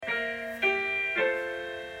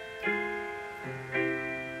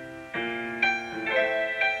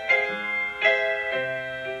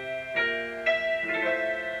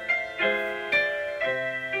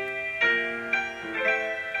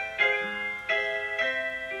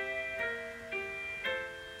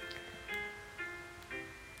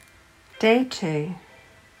Day 2.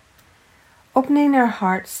 Opening our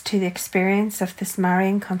hearts to the experience of this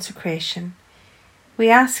Marian consecration,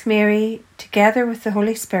 we ask Mary, together with the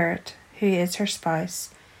Holy Spirit, who is her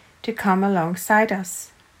spouse, to come alongside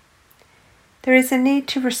us. There is a need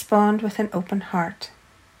to respond with an open heart.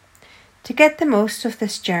 To get the most of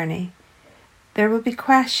this journey, there will be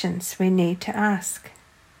questions we need to ask.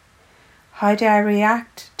 How do I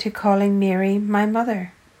react to calling Mary my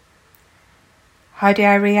mother? How do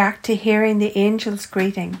I react to hearing the angel's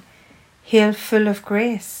greeting, "Hail, full of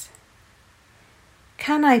grace"?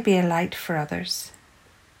 Can I be a light for others?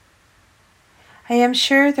 I am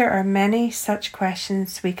sure there are many such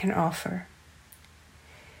questions we can offer.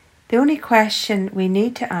 The only question we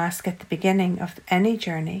need to ask at the beginning of any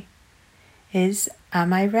journey is,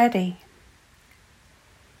 am I ready?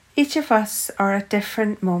 Each of us are at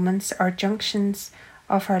different moments or junctions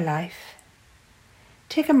of our life.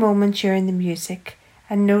 Take a moment during the music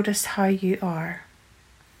and notice how you are.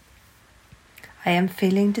 I am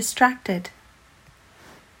feeling distracted.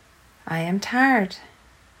 I am tired.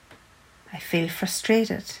 I feel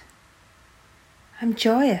frustrated. I'm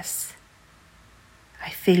joyous. I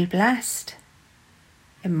feel blessed.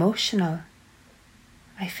 Emotional.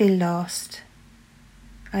 I feel lost.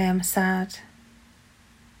 I am sad.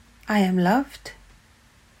 I am loved.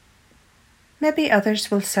 Maybe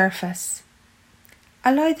others will surface.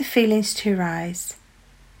 Allow the feelings to rise.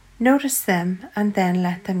 Notice them and then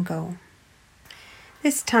let them go.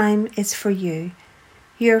 This time is for you.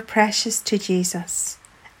 You are precious to Jesus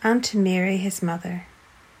and to Mary, his mother.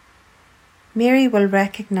 Mary will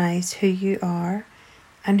recognize who you are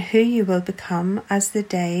and who you will become as the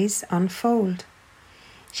days unfold.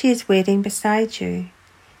 She is waiting beside you,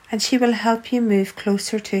 and she will help you move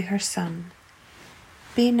closer to her Son.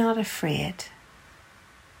 Be not afraid.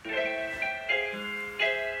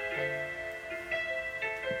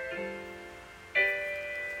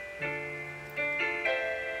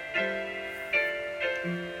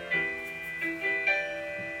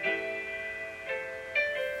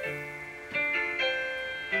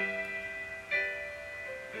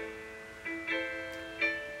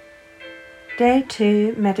 Day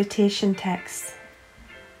 2 Meditation Text,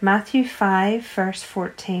 Matthew 5 verse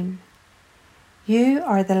 14. You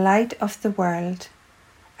are the light of the world.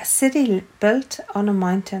 A city built on a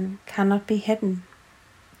mountain cannot be hidden.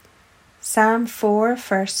 Psalm 4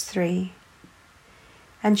 verse 3.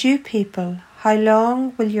 And you people, how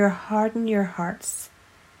long will you harden your hearts?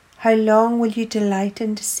 How long will you delight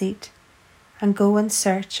in deceit and go in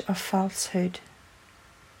search of falsehood?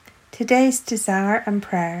 Today's desire and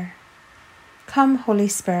prayer. Come, Holy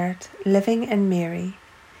Spirit, living in Mary,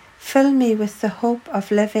 fill me with the hope of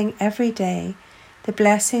living every day the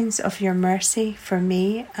blessings of your mercy for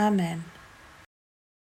me. Amen.